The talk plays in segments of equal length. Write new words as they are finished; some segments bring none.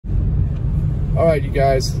All right, you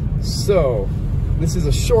guys, so this is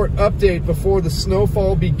a short update before the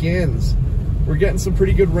snowfall begins. We're getting some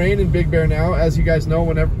pretty good rain in Big Bear now. As you guys know,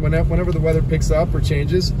 whenever the weather picks up or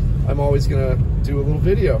changes, I'm always gonna do a little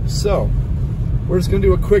video. So we're just gonna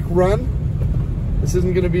do a quick run. This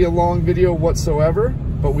isn't gonna be a long video whatsoever,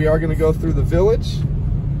 but we are gonna go through the village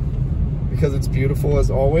because it's beautiful as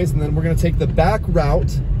always. And then we're gonna take the back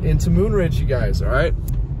route into Moonridge, you guys, all right?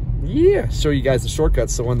 Yeah, show you guys the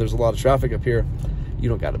shortcuts so when there's a lot of traffic up here, you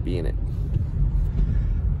don't gotta be in it.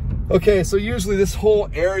 Okay, so usually this whole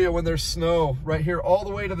area when there's snow, right here all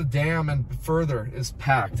the way to the dam and further is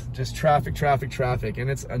packed. Just traffic, traffic, traffic, and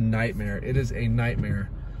it's a nightmare. It is a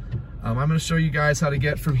nightmare. I'm gonna show you guys how to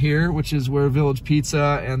get from here, which is where Village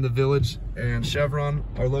Pizza and the Village and Chevron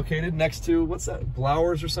are located, next to, what's that,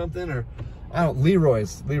 Blowers or something? Or, I don't,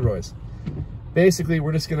 Leroy's. Basically,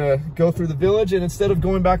 we're just gonna go through the village, and instead of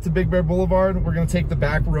going back to Big Bear Boulevard, we're gonna take the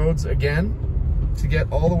back roads again to get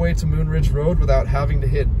all the way to Moonridge Road without having to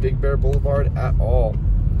hit Big Bear Boulevard at all.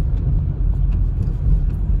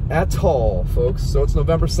 At all, folks. So it's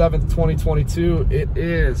November 7th, 2022. It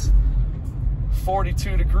is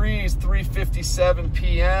 42 degrees, 3:57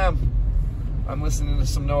 p.m. I'm listening to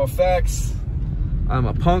some NoFX. I'm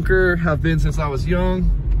a punker, have been since I was young.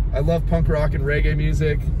 I love punk rock and reggae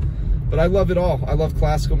music, but I love it all. I love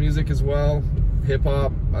classical music as well, hip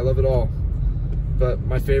hop, I love it all. But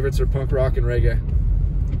my favorites are punk rock and reggae.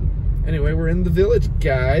 Anyway, we're in the village,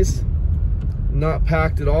 guys. Not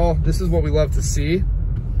packed at all. This is what we love to see,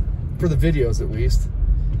 for the videos at least.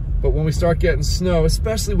 But when we start getting snow,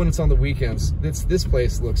 especially when it's on the weekends, this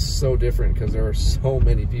place looks so different because there are so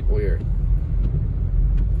many people here.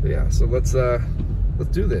 But yeah, so let's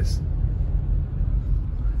do this.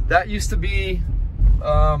 That used to be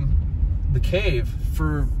the cave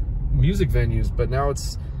for music venues, but now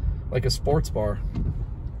it's like a sports bar.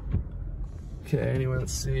 Okay, anyway,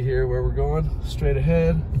 let's see here where we're going. Straight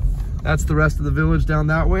ahead. That's the rest of the village down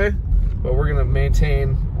that way, but we're gonna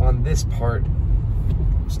maintain on this part.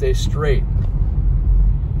 Stay straight.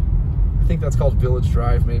 I think that's called Village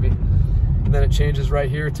Drive, maybe. And then it changes right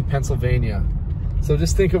here to Pennsylvania. So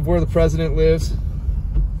just think of where the president lives.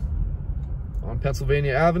 On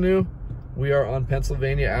Pennsylvania Avenue. We are on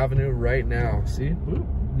Pennsylvania Avenue right now. See? Ooh,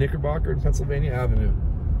 Knickerbocker and Pennsylvania Avenue.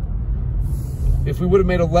 If we would have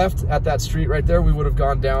made a left at that street right there, we would have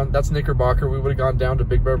gone down. That's Knickerbocker. We would have gone down to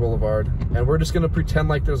Big Bear Boulevard. And we're just going to pretend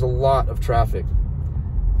like there's a lot of traffic.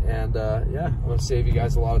 And yeah, I'm going to save you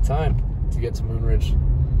guys a lot of time to get to Moonridge.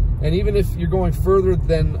 And even if you're going further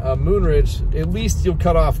than Moonridge, at least you'll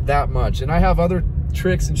cut off that much. And I have other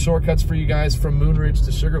tricks and shortcuts for you guys from Moonridge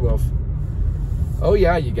to Sugarloaf. Oh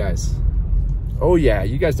yeah, you guys. Oh yeah,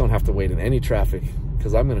 you guys don't have to wait in any traffic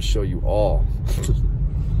because I'm going to show you all.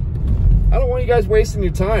 I don't want you guys wasting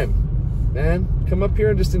your time, man. Come up here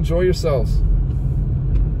and just enjoy yourselves.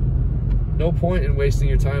 No point in wasting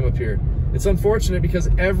your time up here. It's unfortunate because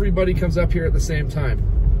everybody comes up here at the same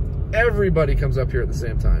time. Everybody comes up here at the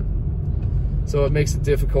same time. So it makes it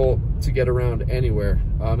difficult to get around anywhere.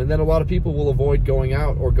 And then a lot of people will avoid going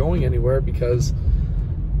out or going anywhere because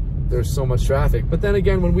there's so much traffic. But then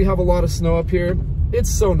again, when we have a lot of snow up here, it's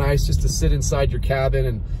so nice just to sit inside your cabin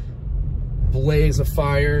and blaze a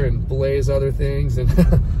fire and blaze other things and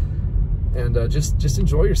and just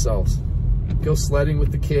enjoy yourselves. Go sledding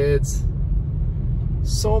with the kids.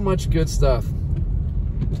 So much good stuff.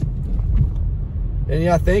 And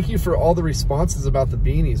yeah, thank you for all the responses about the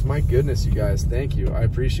beanies. My goodness, you guys, thank you. I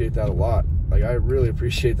appreciate that a lot. Like, I really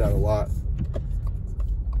appreciate that a lot.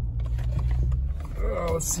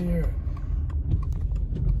 Oh, let's see here.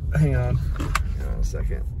 Hang on a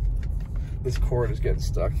second. This cord is getting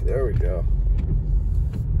stuck. There we go.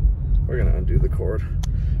 We're gonna undo the cord.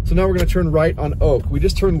 So now we're gonna turn right on Oak. We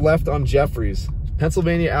just turned left on Jeffries.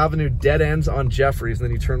 Pennsylvania Avenue dead ends on Jeffries, and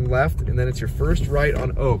then you turn left, and then it's your first right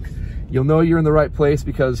on Oak. You'll know you're in the right place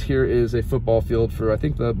because here is a football field for, I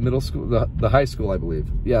think, the middle school, the high school, I believe.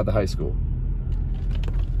 Yeah, the high school.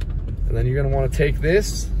 And then you're gonna wanna take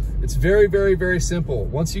this. It's very, very, very simple.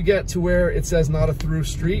 Once you get to where it says not a through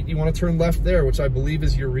street, you wanna turn left there, which I believe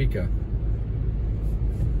is Eureka.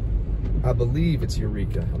 I believe it's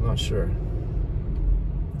Eureka, I'm not sure.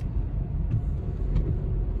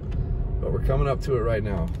 But we're coming up to it right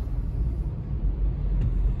now.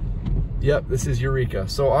 Yep, this is Eureka.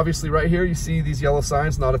 So obviously right here, you see these yellow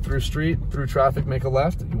signs, not a through street, through traffic, make a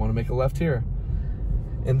left. You wanna make a left here.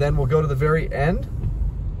 And then we'll go to the very end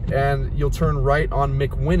and you'll turn right on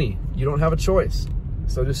McWhinney. You don't have a choice.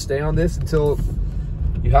 So just stay on this until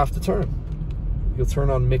you have to turn. You'll turn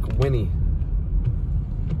on McWhinney.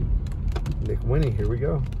 McWhinney, here we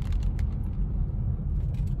go.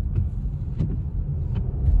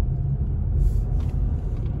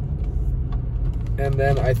 And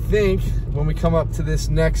then I think when we come up to this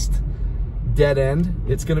next dead end,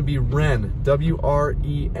 it's gonna be Wren,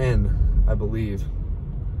 W-R-E-N, I believe.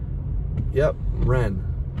 Yep, Wren.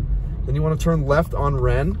 Then you wanna turn left on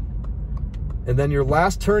Wren. And then your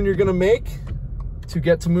last turn you're gonna make to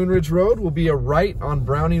get to Moonridge Road will be a right on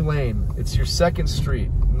Brownie Lane. It's your second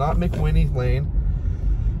street, not McWhinney Lane,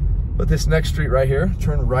 but this next street right here.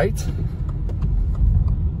 Turn right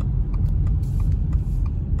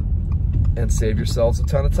and save yourselves a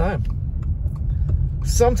ton of time.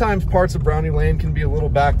 Sometimes parts of Brownie Lane can be a little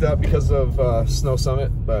backed up because of Snow Summit,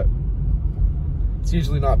 but it's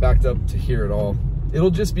usually not backed up to here at all. It'll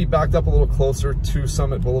just be backed up a little closer to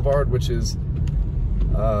Summit Boulevard, which is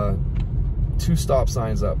 2 stop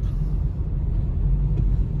signs up.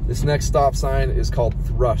 This next stop sign is called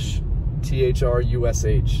Thrush,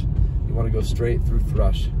 T-H-R-U-S-H. You want to go straight through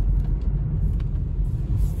Thrush.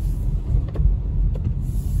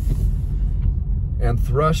 And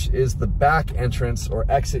Thrush is the back entrance or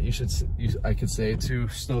exit, I could say, to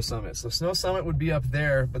Snow Summit. So Snow Summit would be up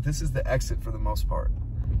there, but this is the exit for the most part.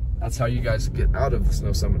 That's how you guys get out of the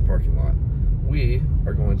Snow Summit parking lot. We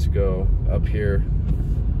are going to go up here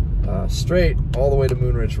straight all the way to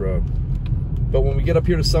Moonridge Road. But when we get up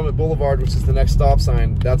here to Summit Boulevard, which is the next stop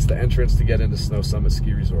sign, that's the entrance to get into Snow Summit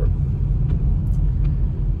Ski Resort.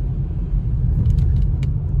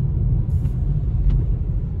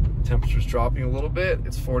 Temperature's dropping a little bit.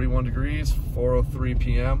 It's 41 degrees, 4:03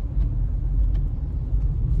 p.m.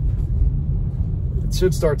 It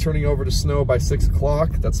should start turning over to snow by 6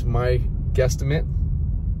 o'clock. That's my guesstimate.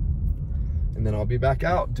 And then I'll be back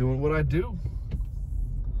out doing what I do.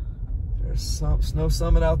 There's some Snow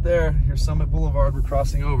Summit out there. Here's Summit Boulevard. We're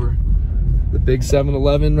crossing over. The big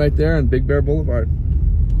 7-Eleven right there on Big Bear Boulevard.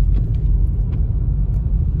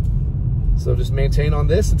 So just maintain on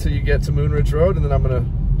this until you get to Moonridge Road, and then I'm gonna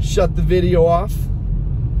shut the video off.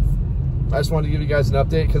 I just wanted to give you guys an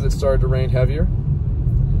update because it started to rain heavier.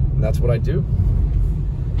 And that's what I do.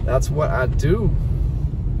 That's what I do.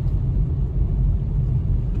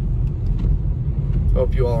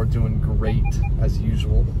 Hope you all are doing great as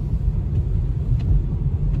usual.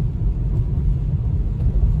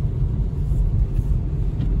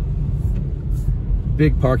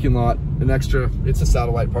 Big parking lot, it's a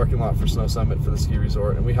satellite parking lot for Snow Summit for the ski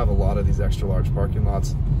resort, and we have a lot of these extra large parking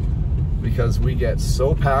lots because we get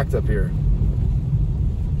so packed up here.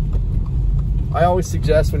 I always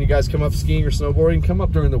suggest when you guys come up skiing or snowboarding, come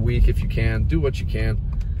up during the week if you can, do what you can,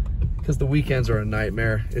 because the weekends are a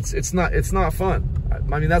nightmare. It's not fun.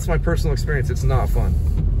 I mean, that's my personal experience. It's not fun.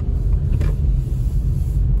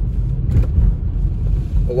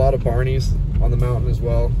 A lot of Barneys on the mountain as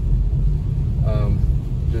well.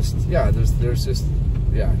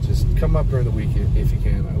 Just come up during the week if you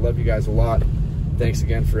can. I love you guys a lot. Thanks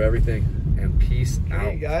again for everything, and peace out.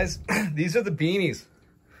 Hey guys, these are the beanies.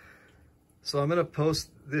 So I'm gonna post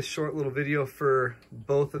this short little video for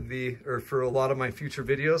for a lot of my future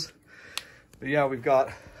videos. But yeah, we've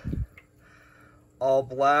got all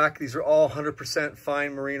black. These are all 100%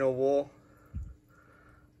 fine merino wool.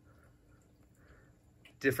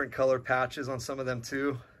 Different color patches on some of them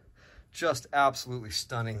too. Just absolutely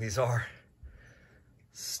stunning. These are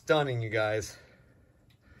stunning, you guys.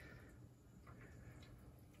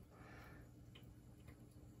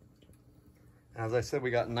 As I said,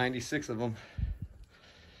 we got 96 of them.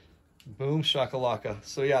 Boom shakalaka.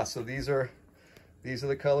 So yeah, so these are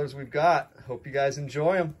the colors we've got. Hope you guys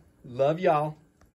enjoy them. Love y'all.